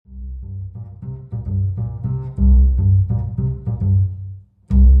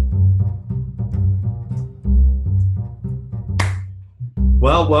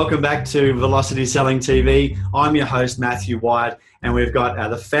Well, welcome back to Velocity Selling TV. I'm your host, Matthew Whyatt, and we've got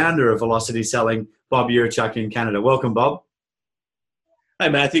the founder of Velocity Selling, Bob Urichuck in Canada. Welcome, Bob. Hi,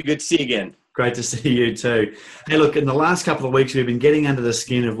 Matthew. Good to see you again. Great to see you too. Hey, look, in the last couple of weeks, we've been getting under the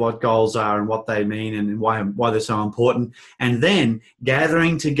skin of what goals are and what they mean and why they're so important, and then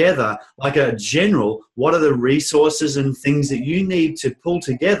gathering together like a general, what are the resources and things that you need to pull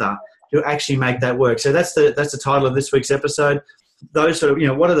together to actually make that work. So that's the title of this week's episode. Those sort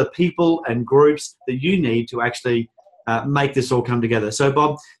of, what are the people and groups that you need to actually make this all come together? So,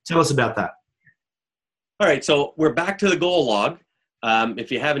 Bob, tell us about that. All right, so we're back to the goal log.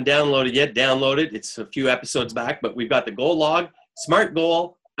 If you haven't downloaded yet, download it. It's a few episodes back, but we've got the goal log, SMART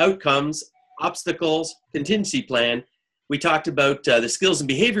goal, outcomes, obstacles, contingency plan. We talked about the skills and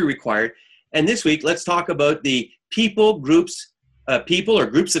behavior required. And this week, let's talk about the people, groups, people or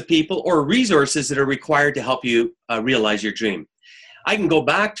groups of people or resources that are required to help you realize your dream. I can go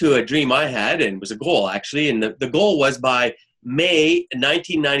back to a dream I had, and it was a goal actually, and the goal was by May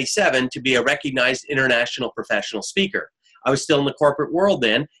 1997 to be a recognized international professional speaker. I was still in the corporate world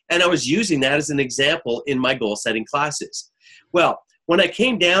then, and I was using that as an example in my goal-setting classes. Well, when I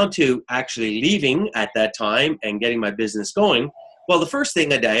came down to actually leaving at that time and getting my business going, well, the first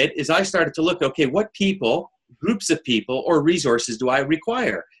thing I did is I started to look, okay, what people, groups of people, or resources do I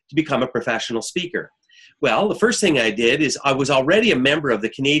require to become a professional speaker? Well, the first thing I did is I was already a member of the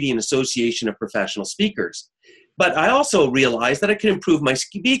Canadian Association of Professional Speakers, but I also realized that I could improve my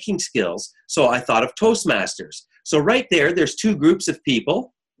speaking skills, so I thought of Toastmasters. So right there's two groups of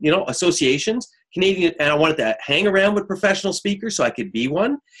people, associations, Canadian, and I wanted to hang around with professional speakers so I could be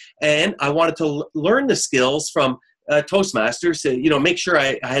one, and I wanted to learn the skills from Toastmasters to, make sure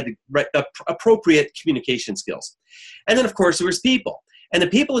I had the appropriate communication skills. And then, of course, there was people. And the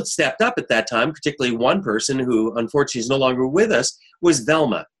people that stepped up at that time, particularly one person who unfortunately is no longer with us, was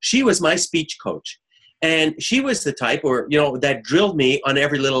Velma. She was my speech coach. And she was the type that drilled me on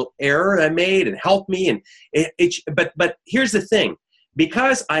every little error I made and helped me. But here's the thing.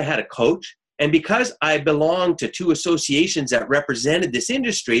 Because I had a coach and because I belonged to two associations that represented this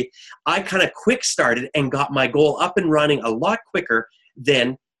industry, I kind of quick started and got my goal up and running a lot quicker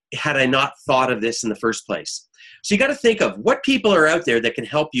than had I not thought of this in the first place. So you got to think of what people are out there that can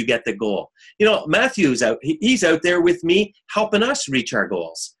help you get the goal. Matthew's out. He's out there with me helping us reach our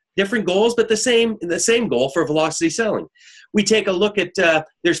goals. Different goals, but the same goal for velocity selling. We take a look at,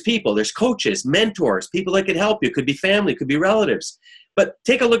 there's people, there's coaches, mentors, people that could help you. Could be family, could be relatives. But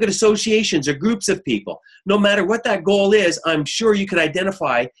take a look at associations or groups of people. No matter what that goal is, I'm sure you could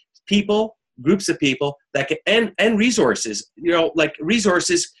identify people, groups of people that can, and resources, like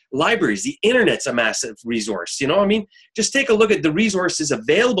resources, libraries. The internet's a massive resource. Just take a look at the resources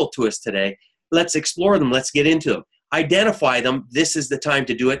available to us today. Let's explore them. Let's get into them. Identify them. This is the time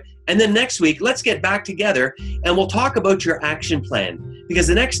to do it. And then next week, let's get back together and we'll talk about your action plan, because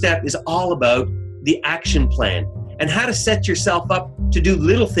the next step is all about the action plan and how to set yourself up to do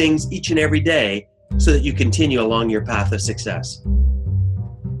little things each and every day so that you continue along your path of success.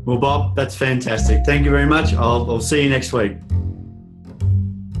 Well, Bob, that's fantastic. Thank you very much. I'll see you next week.